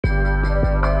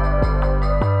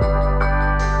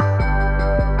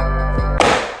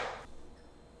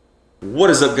What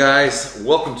is up, guys?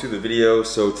 Welcome to the video.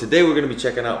 So today we're going to be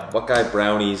checking out Buckeye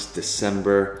Brownies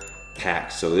December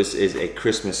pack. So this is a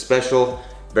Christmas special.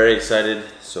 Very excited.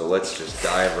 So let's just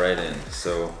dive right in.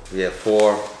 So we have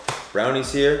 4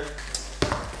 brownies here.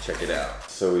 Check it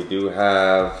out. So we do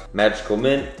have Magical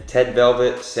Mint, Ted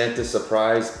Velvet, Santa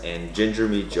Surprise, and Ginger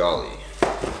Me Jolly.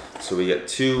 So we got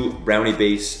 2 brownie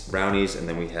base brownies, and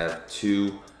then we have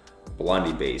 2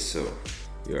 blondie base. So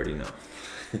you already know.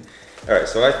 All right,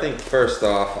 so I think first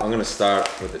off, I'm gonna start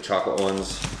with the chocolate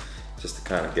ones, just to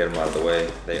kind of get them out of the way.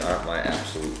 They aren't my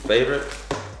absolute favorite,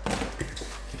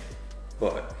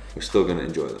 but we're still gonna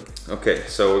enjoy them. Okay,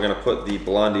 so we're gonna put the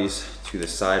blondies to the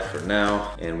side for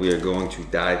now, and we are going to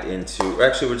dive into,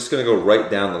 actually we're just gonna go right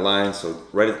down the line. So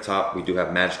right at the top, we do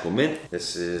have Magical Mint.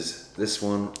 This is this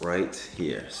one right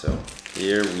here. So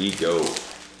here we go.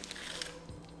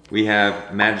 We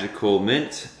have Magical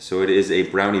Mint. So it is a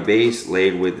brownie base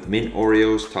laid with mint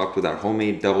Oreos, topped with our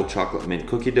homemade double chocolate mint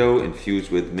cookie dough,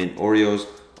 infused with mint Oreos,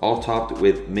 all topped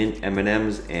with mint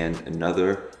M&Ms and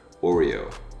another Oreo.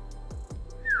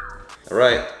 All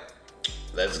right,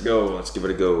 let's go. Let's give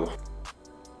it a go.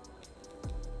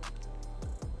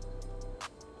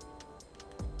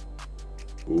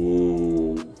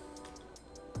 Ooh.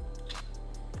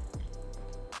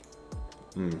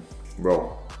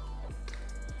 Bro.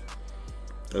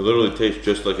 It literally tastes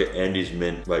just like an Andes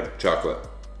mint, like chocolate.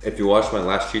 If you watched my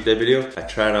last cheat day video, I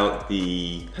tried out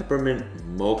the peppermint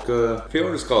mocha. I forget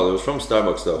what it's called. It was from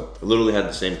Starbucks though. It literally had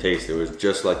the same taste. It was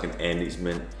just like an Andes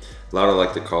mint. Lada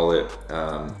like to call it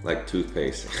like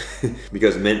toothpaste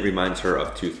because mint reminds her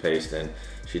of toothpaste, and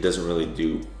she doesn't really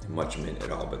do much mint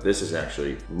at all. But this is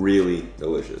actually really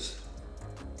delicious.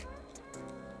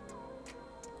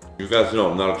 You guys know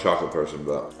I'm not a chocolate person,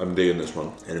 but I'm digging this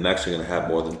one. And I'm actually gonna have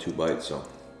more than 2 bites, so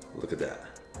look at that.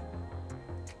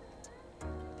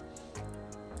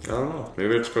 I don't know,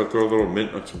 maybe it's gonna throw a little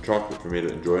mint on some chocolate for me to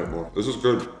enjoy it more. This is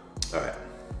good. All right,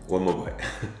 one more bite.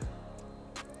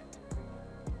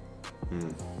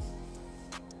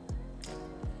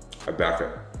 I back it.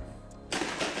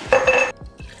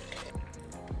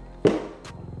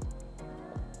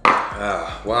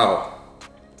 Ah, wow.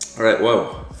 All right,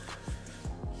 whoa.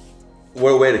 What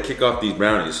a way to kick off these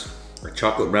brownies. A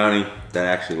chocolate brownie that I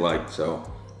actually like. So,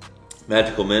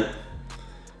 Magical Mint,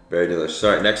 very delicious.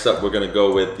 All right, next up we're gonna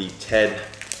go with the Ted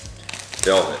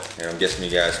Velvet. And I'm guessing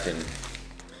you guys can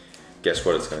guess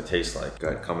what it's gonna taste like. Go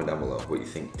ahead, comment down below what you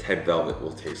think Ted Velvet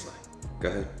will taste like. Go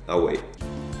ahead, I'll wait.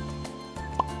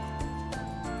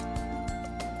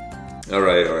 All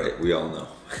right, we all know.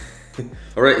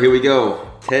 All right, here we go.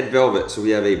 Ted Velvet. So we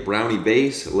have a brownie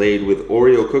base laid with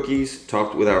Oreo cookies,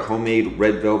 topped with our homemade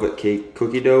red velvet cake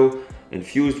cookie dough,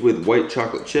 infused with white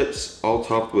chocolate chips, all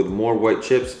topped with more white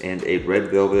chips and a red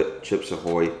velvet Chips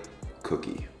Ahoy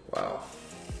cookie. Wow,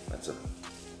 that's a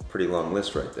pretty long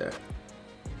list right there.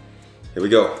 Here we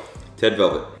go, Ted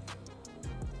Velvet.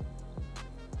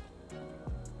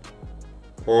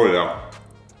 Oh yeah.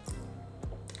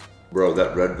 Bro,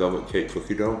 that red velvet cake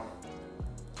cookie dough.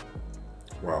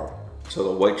 Wow. So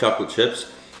the white chocolate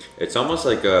chips, it's almost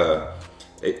like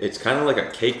it's kind of like a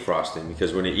cake frosting,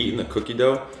 because when you're eating the cookie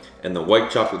dough and the white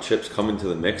chocolate chips come into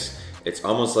the mix, it's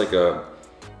almost like a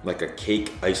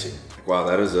cake icing. Wow,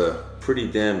 that is a pretty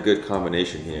damn good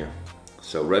combination here.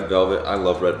 So red velvet, I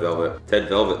love red velvet. Ted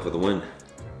Velvet for the win.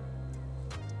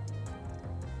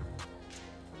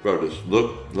 Bro, just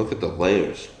look at the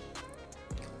layers.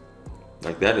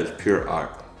 Like, that is pure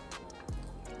art.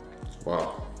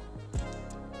 Wow.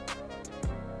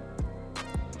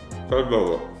 Ted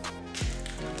Velvet.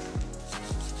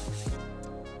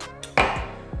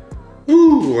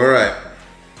 Ooh, all right.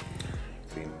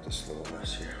 Clean up this little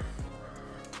mess here.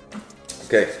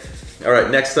 Okay, all right,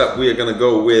 next up we are gonna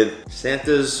go with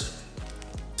Santa's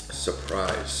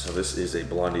Surprise. So this is a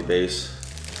blondie base.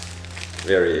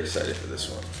 Very excited for this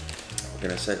one. What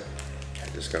can I say? I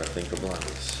just gotta think of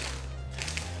blondies.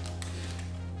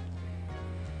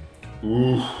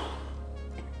 Ooh.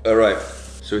 All right.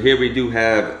 So here we do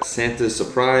have Santa's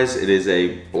Surprise. It is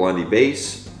a blondie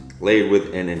base laid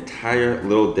with an entire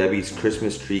Little Debbie's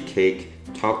Christmas tree cake,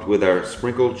 topped with our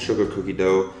sprinkled sugar cookie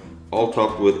dough, all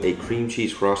topped with a cream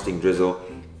cheese frosting drizzle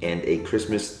and a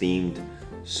Christmas themed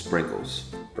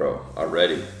sprinkles. Bro,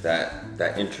 already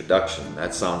that introduction,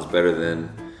 that sounds better than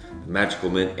the Magical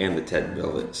Mint and the Ted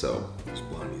Velvet. So it's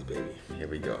blondies, baby. Here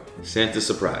we go. Santa's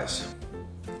Surprise.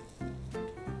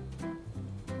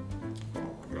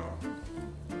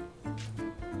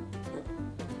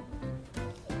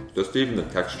 Just even the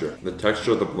texture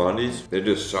of the blondies, they're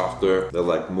just softer. They're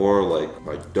like more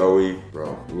like doughy,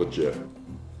 bro, legit.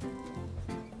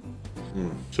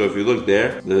 So if you look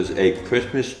there, there's a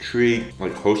Christmas tree,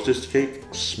 like hostess cake,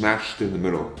 smashed in the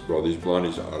middle. Bro, these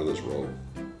blondies are out of this world.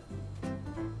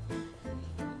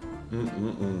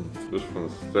 This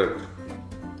one's thick.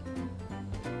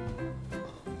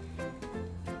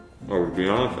 Oh, to be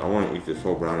honest, I want to eat this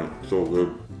whole brownie. It's so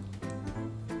good.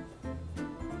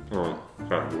 Alright,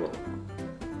 try to do it.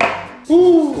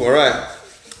 Woo! Alright.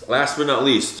 Last but not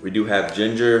least, we do have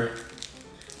ginger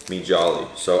me jolly.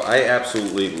 So I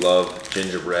absolutely love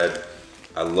gingerbread.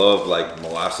 I love like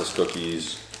molasses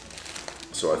cookies.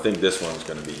 So I think this one's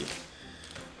gonna be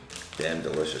damn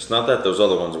delicious. Not that those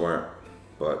other ones weren't,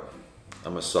 but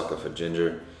I'm a sucker for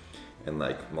ginger and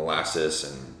like molasses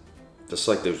and just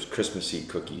like those Christmassy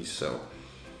cookies. So,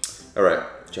 all right,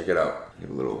 check it out. Get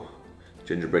a little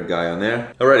gingerbread guy on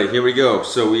there. Alrighty, here we go.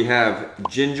 So we have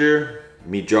ginger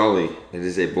me jolly. It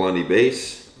is a blondie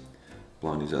base.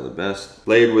 Blondies are the best.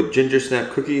 Layered with ginger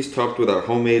snap cookies, topped with our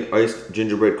homemade iced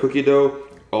gingerbread cookie dough,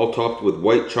 all topped with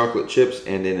white chocolate chips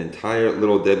and an entire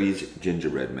Little Debbie's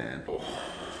gingerbread man. Oh,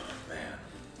 man.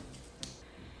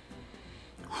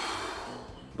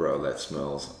 Bro, that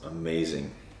smells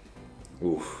amazing.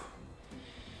 Oof.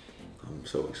 I'm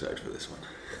so excited for this one.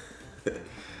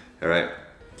 All right,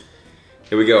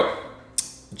 here we go.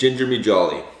 Ginger me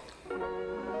jolly.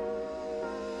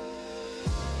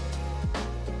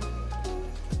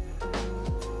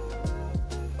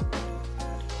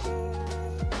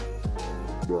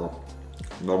 Bro,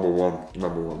 number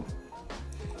one.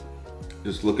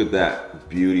 Just look at that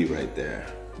beauty right there,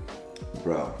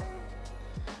 bro.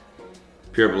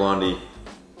 Pure blondie.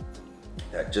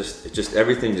 That just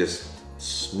everything just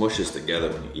smushes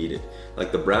together when you eat it.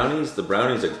 Like the brownies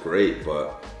are great,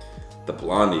 but the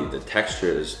blondie, the texture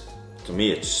is, to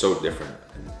me, it's so different.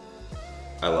 And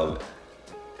I love it.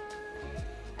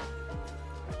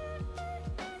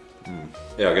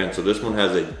 Yeah, again, so this one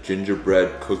has a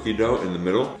gingerbread cookie dough in the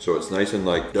middle. So it's nice and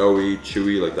like doughy,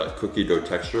 chewy, like that cookie dough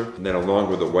texture. And then along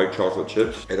with the white chocolate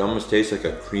chips, it almost tastes like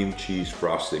a cream cheese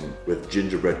frosting with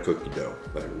gingerbread cookie dough.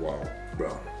 Like, wow,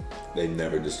 bro, they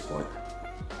never disappoint.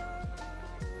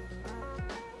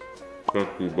 Thank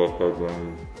you, Buckeye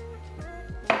Brownies.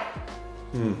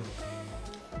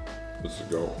 Let's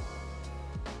go.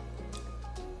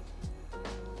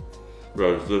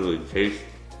 Bro, it's literally taste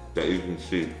that you can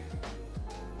see.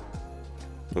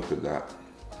 Look at that.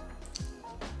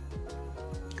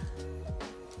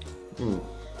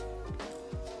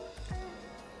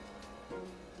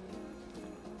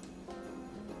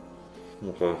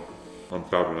 Okay, I'm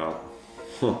tapping out.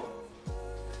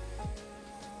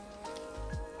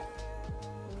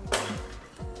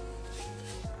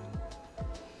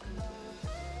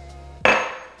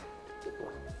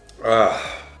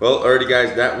 Well, alrighty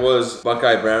guys, that was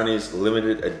Buckeye Brownies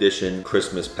limited edition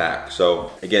Christmas pack.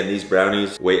 So again, these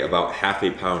brownies weigh about half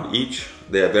a pound each.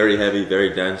 They are very heavy,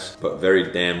 very dense, but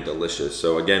very damn delicious.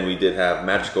 So again, we did have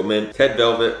Magical Mint, Ted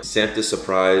Velvet, Santa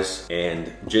Surprise,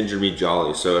 and Ginger Me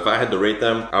Jolly. So if I had to rate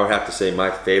them, I would have to say my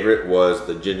favorite was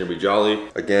the Ginger Me Jolly.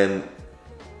 Again,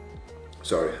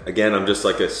 I'm just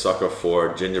like a sucker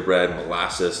for gingerbread,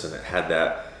 molasses, and it had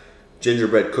that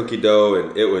gingerbread cookie dough,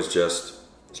 and it was just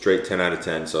straight 10 out of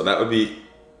 10. So that would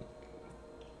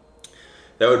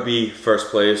be first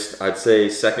place. I'd say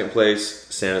second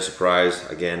place, Santa Surprise.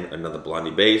 Again, another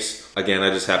blondie base. Again, I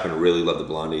just happen to really love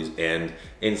the blondies, and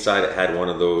inside it had one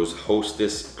of those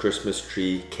Hostess Christmas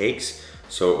tree cakes.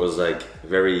 So it was like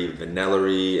very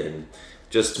vanilla-y and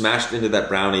just smashed into that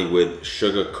brownie with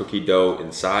sugar cookie dough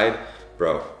inside.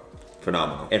 Bro,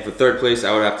 phenomenal. And for third place,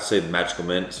 I would have to say the Magical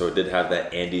Mint. So it did have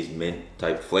that Andes mint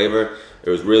type flavor. It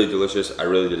was really delicious. I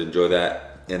really did enjoy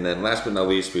that. And then last but not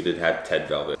least, we did have Ted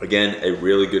Velvet. Again, a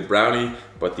really good brownie,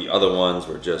 but the other ones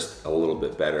were just a little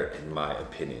bit better in my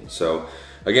opinion. So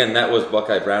again, that was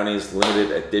Buckeye Brownies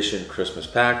limited edition Christmas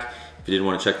pack. If you didn't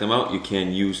want to check them out, you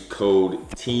can use code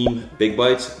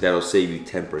TEAMBIGBITES. That'll save you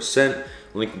 10%.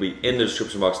 Link will be in the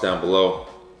description box down below.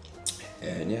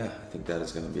 And yeah, I think that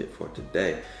is gonna be it for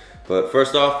today. But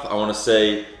first off, I wanna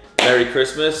say Merry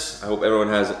Christmas. I hope everyone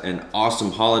has an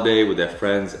awesome holiday with their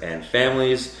friends and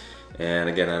families. And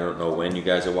again, I don't know when you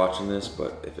guys are watching this,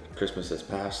 but if Christmas has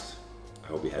passed, I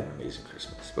hope you had an amazing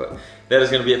Christmas. But that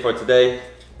is gonna be it for today.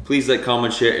 Please like,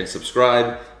 comment, share, and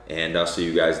subscribe. And I'll see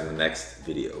you guys in the next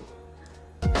video.